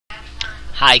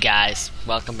Hi guys,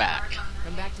 welcome back.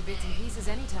 Come back to bits and pieces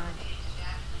anytime.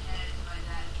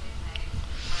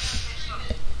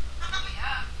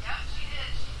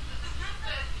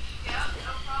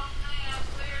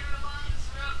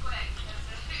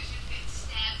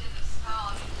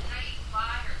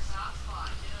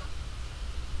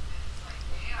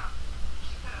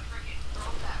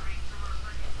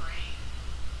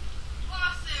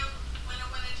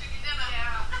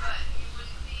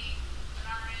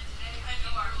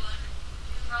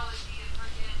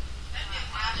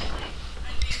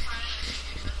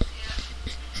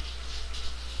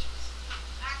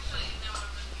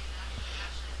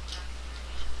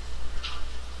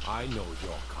 I know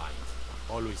your kind.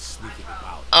 Always sneaking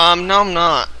about. No I'm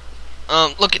not.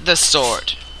 Look at this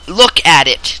sword. Look at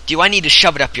it. Do I need to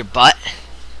shove it up your butt?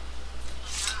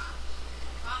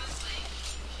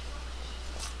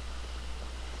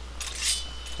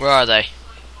 Where are they?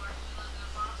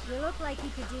 You look like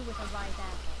you could do with a ripe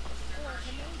apple. Or a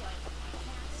tomato.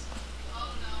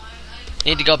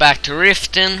 Need to go back to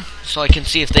Riften so I can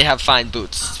see if they have fine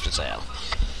boots for sale.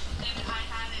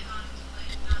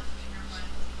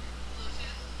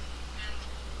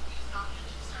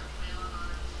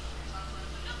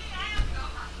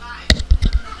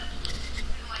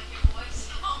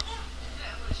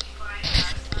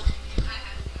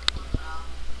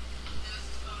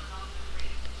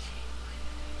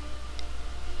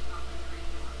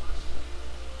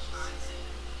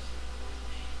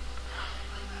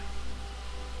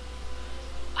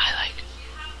 I like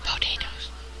potatoes.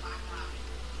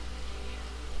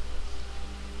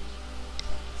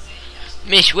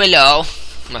 Miss Willow.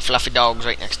 My fluffy dog's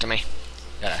right next to me.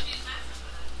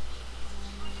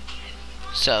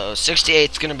 So,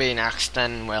 68's gonna be next,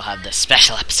 then we'll have the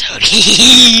special episode.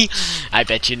 I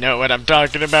bet you know what I'm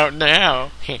talking about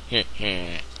now.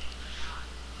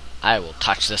 I will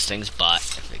touch this thing's butt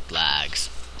if it lags.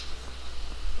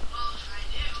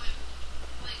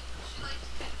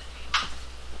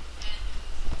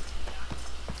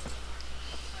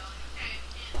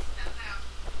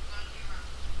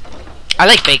 I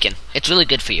like bacon. It's really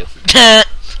good for you.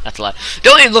 That's a lie.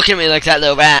 Don't even look at me like that,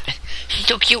 little rat. She's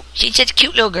so cute. She's such a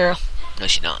cute little girl. No,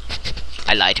 she's not.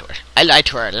 I lied to her. I lied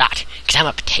to her a lot. Because I'm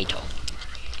a potato.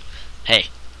 Hey.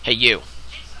 Hey, you.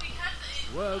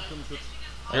 Welcome to.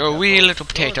 You're a wee little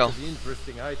potato. Lots of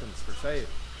interesting items for sale.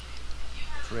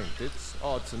 Trinkets,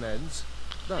 odds and ends,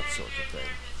 that sort of thing.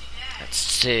 Let's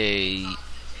see.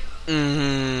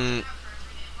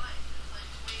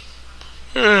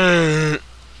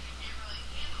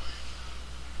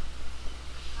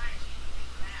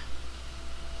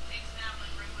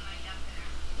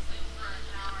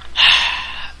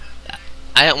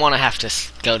 I don't want to have to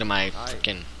go to my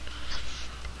freaking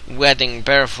wedding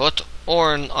barefoot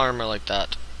or in armor like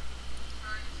that.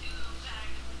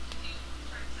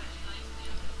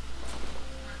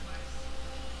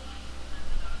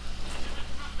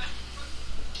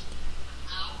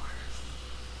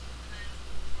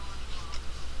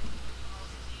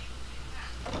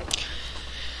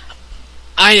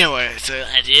 I know what it's an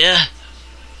idea.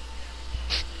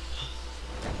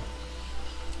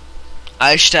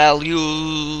 I shall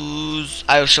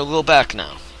go back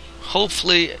now.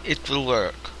 Hopefully it will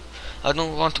work. I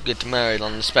don't want to get married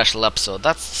on the special episode.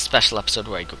 That's the special episode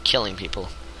where I go killing people.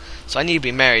 So I need to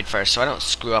be married first so I don't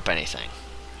screw up anything.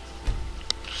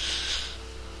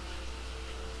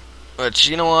 Which,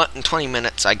 you know what? In 20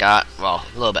 minutes I got, well,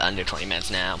 a little bit under 20 minutes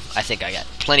now. I think I got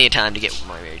plenty of time to get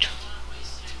married.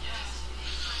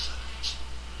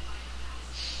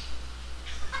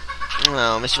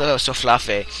 Oh, Miss Willow is so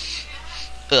fluffy.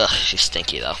 Ugh, she's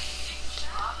stinky though.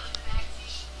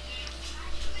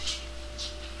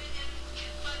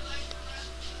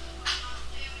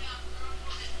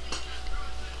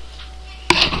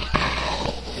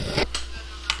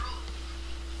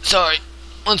 Sorry,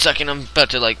 1 second, I'm about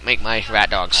to like make my rat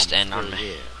dog stand on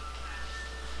me.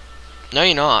 No,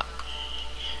 you're not.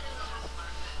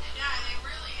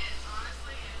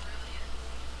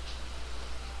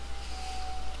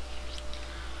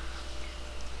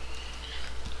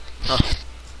 Huh.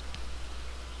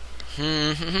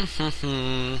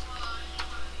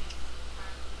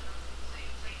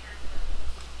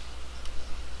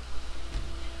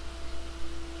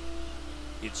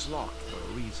 It's locked for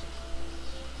a reason.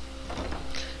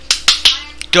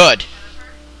 Good.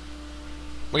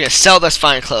 We're gonna sell this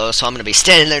fine clothes, so I'm gonna be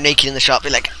standing there naked in the shop, be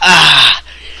like, ah,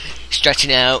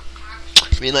 stretching out,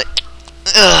 being like,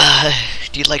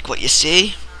 do you like what you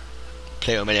see?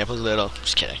 Play with my nipples a little.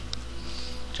 Just kidding.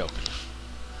 Joking.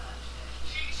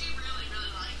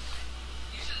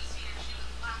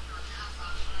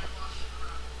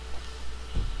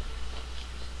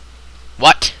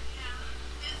 What?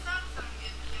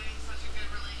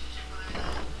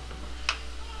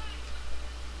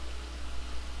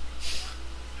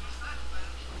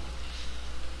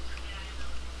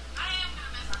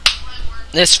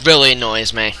 This really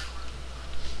annoys me.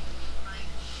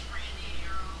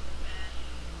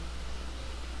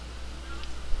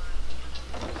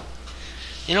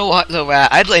 You know what, though,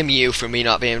 I blame you for me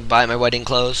not being able to buy my wedding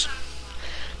clothes.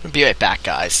 I'll be right back,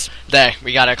 guys. There,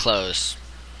 we got our clothes.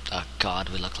 Oh God,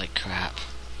 we look like crap.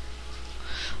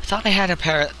 I thought I had a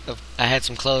pair of, I had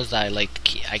some clothes that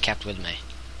I kept with me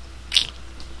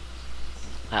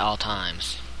at all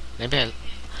times. Maybe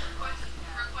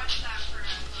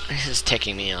this is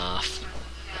ticking me off.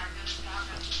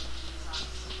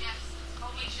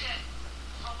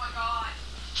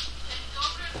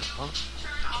 Oh.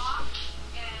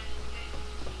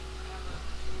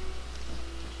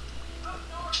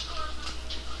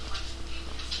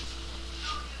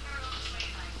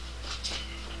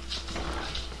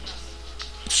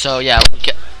 So yeah,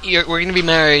 we're gonna be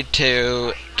married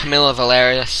to Camilla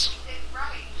Valerius.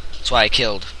 That's why I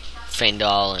killed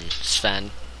Feindal and Sven.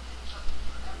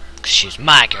 'Cause she's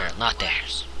my girl, not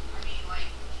theirs.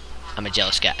 I'm a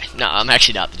jealous guy. No, I'm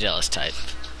actually not the jealous type.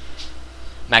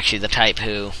 I'm actually the type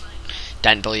who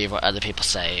doesn't believe what other people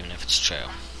say, even if it's true.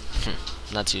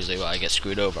 That's usually why I get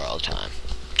screwed over all the time.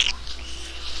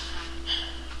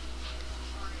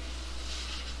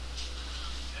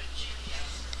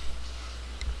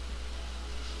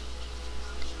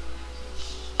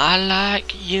 I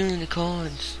like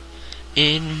unicorns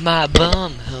in my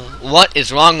bum hole. What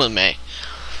is wrong with me?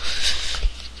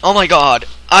 Oh my God,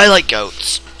 I like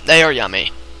goats. They are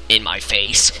yummy. In my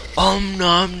face. Nom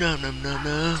nom nom nom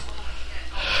nom.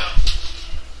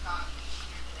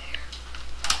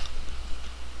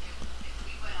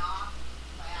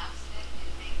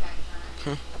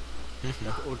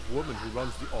 That old woman who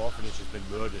runs the orphanage has been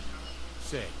murdered.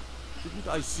 Say, didn't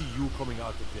I see you coming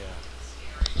out of there?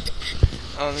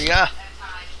 Yeah.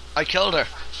 I killed her.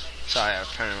 Sorry, I was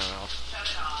turning my mouth.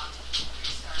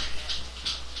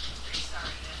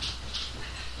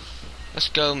 Let's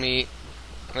go meet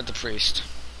with the priest.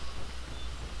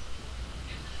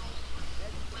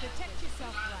 Protect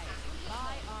yourself right.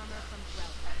 Buy armor from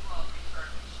Drell.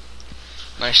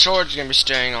 My sword's gonna be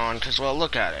staying on because, well,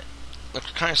 look at it.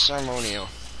 Looks kind of ceremonial.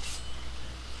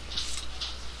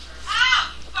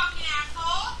 Ow, you fucking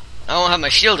asshole! I won't have my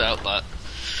shield out, but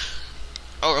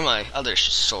or my other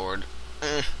sword.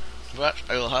 But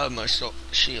I will have my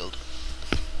shield.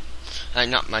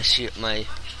 Not my shield, my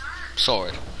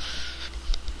sword.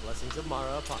 Blessings of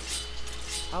Mara upon you.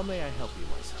 How may I help you,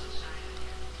 my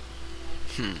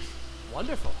son?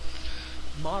 Wonderful.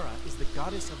 Mara is the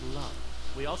goddess of love.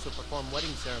 We also perform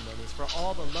wedding ceremonies for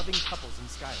all the loving couples in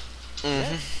Skyrim.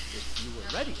 Yes, if you were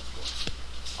ready, of course.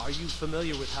 Are you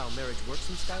familiar with how marriage works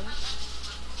in Skyrim?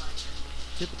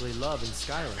 Typically, love in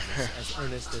Skyrim is as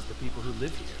earnest as the people who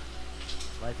live here.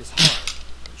 Life is hard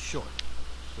and short,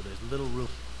 so there's little room.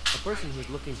 A person who is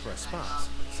looking for a spouse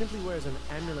simply wears an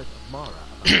amulet of Mara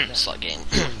about their neck. Slugging.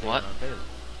 knowing they What? are available.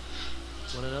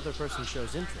 When another person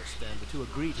shows interest and the two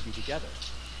agree to be together,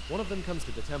 one of them comes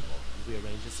to the temple and we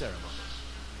arrange a ceremony.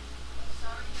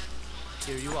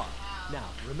 Here you are. Now,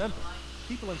 remember,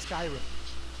 people in Skyrim...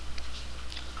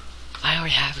 I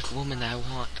already have a woman that I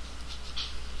want.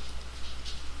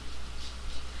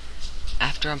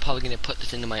 After, I'm probably going to put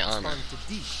this into my armor. respond to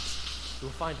deeds. You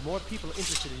will find more people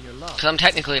interested in your love. Because I'm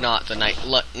technically not the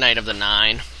Knight of the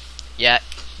Nine yet,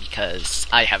 because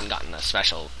I haven't gotten the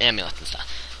special amulet and stuff.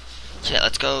 So yeah,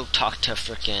 let's go talk to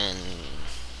frickin'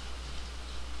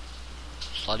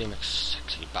 Slutty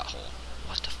McSexy Butthole.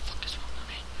 What the fuck is wrong with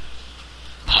me?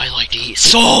 I like to eat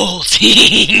souls! Ow!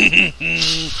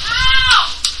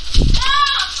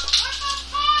 Ow! What the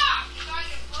fuck? You got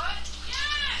your foot?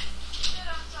 Yes! Shit,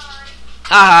 I'm sorry.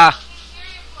 Haha!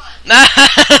 I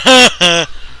can't hear your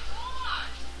foot.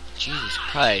 Jesus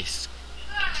Christ.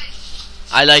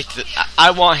 I like the.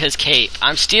 I want his cape.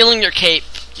 I'm stealing your cape,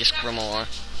 you Scrimor.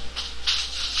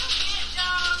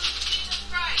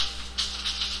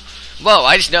 Whoa,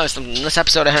 I just noticed in this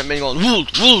episode I haven't been going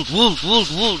wold, wold, wold, wold,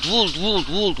 wold, wold, wold,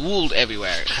 wold, wold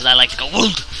everywhere. Because I like to go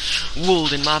wold,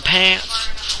 wold in my pants,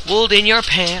 wold in your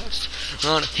pants. I'm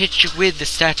gonna hit you with the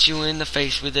statue in the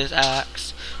face with this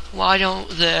axe. Why don't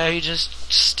they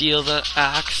just steal the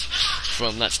axe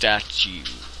from that statue?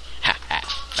 Ha ha,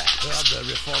 fast. They're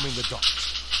reforming the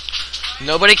docks.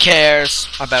 Nobody cares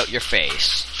about your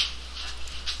face.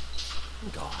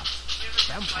 God,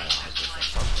 vampire hunters or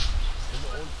something. In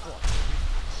their own fort.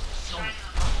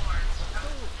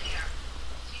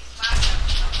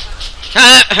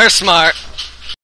 Her smart.